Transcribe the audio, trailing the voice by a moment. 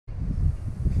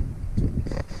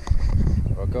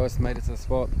Alright guys, made it to the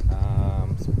spot.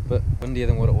 It's a bit windier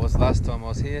than what it was last time I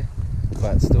was here,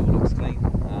 but it still looks clean.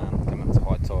 Coming up to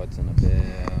high tides in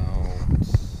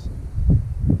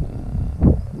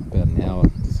about an hour,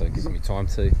 so it gives me time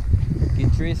to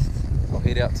get dressed. I'll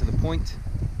head out to the point,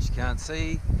 which you can't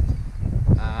see,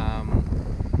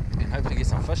 and hopefully get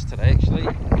some fish today. Actually,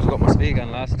 I forgot my spear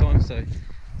gun last time, so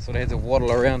sort of had to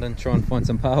waddle around and try and find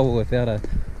some paua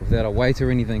without a weight or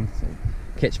anything. So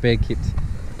catch bag kept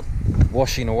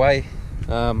washing away,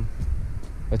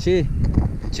 but yeah,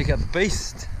 check out the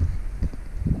beast.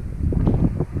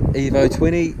 Evo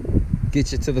 20,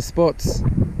 get you to the spots.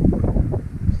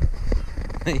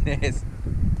 Yes.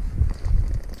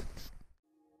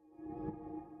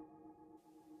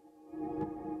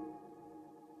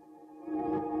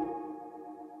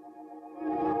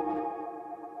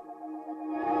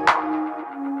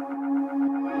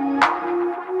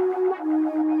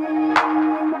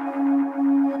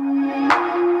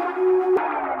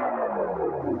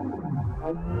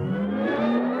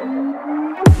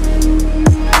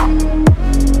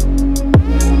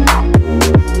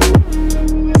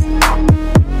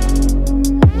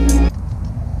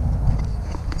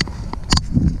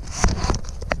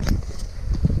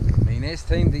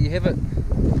 Team, do you have it?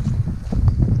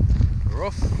 We're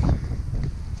off.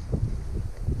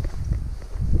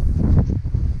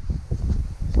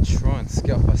 Try and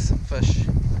scalp us some fish.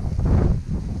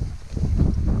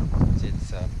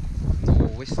 It's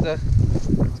nor'wester.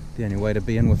 The only way to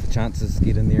be in with the chances is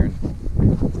get in there and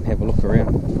have a look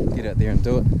around. Get out there and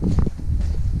do it.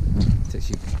 It's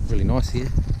actually really nice here.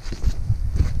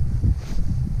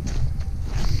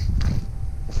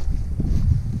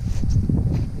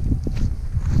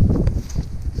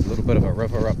 Bit of a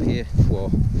river up here, or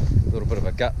a little bit of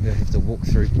a gut you have to walk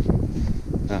through.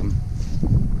 So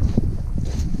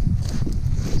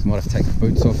might have to take the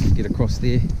boots off and get across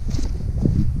there.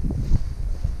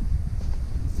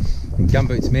 And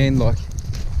gumboots, man, like,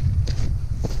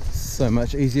 so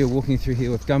much easier walking through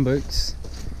here with gumboots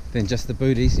than just the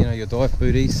booties, you know, your dive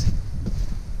booties.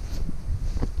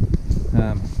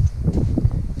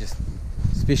 Just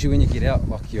especially when you get out,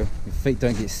 like your feet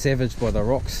don't get savaged by the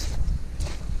rocks.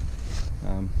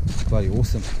 Bloody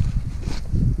awesome.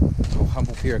 Little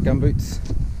humble pair of gumboots.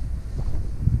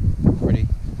 Pretty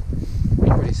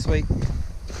sweet.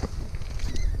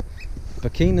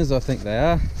 Bikinas, I think they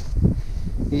are.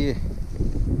 Yeah,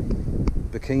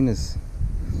 bikinas.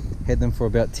 Had them for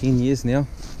about 10 years now.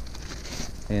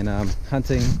 And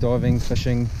hunting, diving,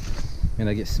 fishing, and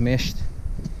they get smashed.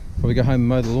 Probably go home and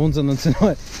mow the lawns on them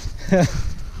tonight. Yeah,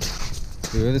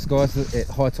 this guy's at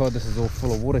high tide. This is all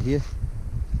full of water here.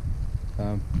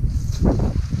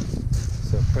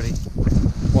 So pretty,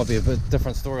 might be a bit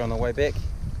different story on the way back,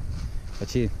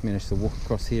 but yeah, managed to walk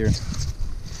across here and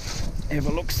have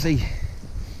a look see. I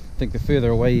think the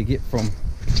further away you get from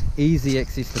easy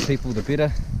access to people, the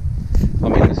better. I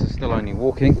mean, this is still only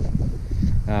walking,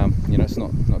 you know, it's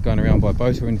not going around by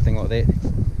boat or anything like that,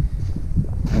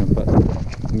 but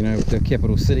you know, with the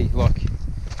capital city, like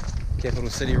capital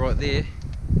city right there,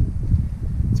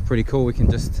 it's pretty cool. We can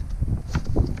just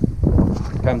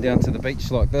come down to the beach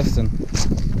like this and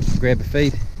grab a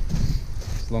feed,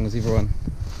 as long as everyone,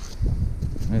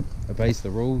 you know, obeys the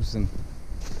rules and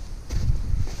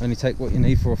only take what you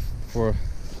need for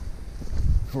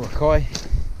a kai.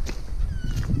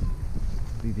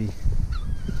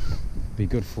 Be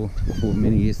good for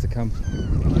many years to come.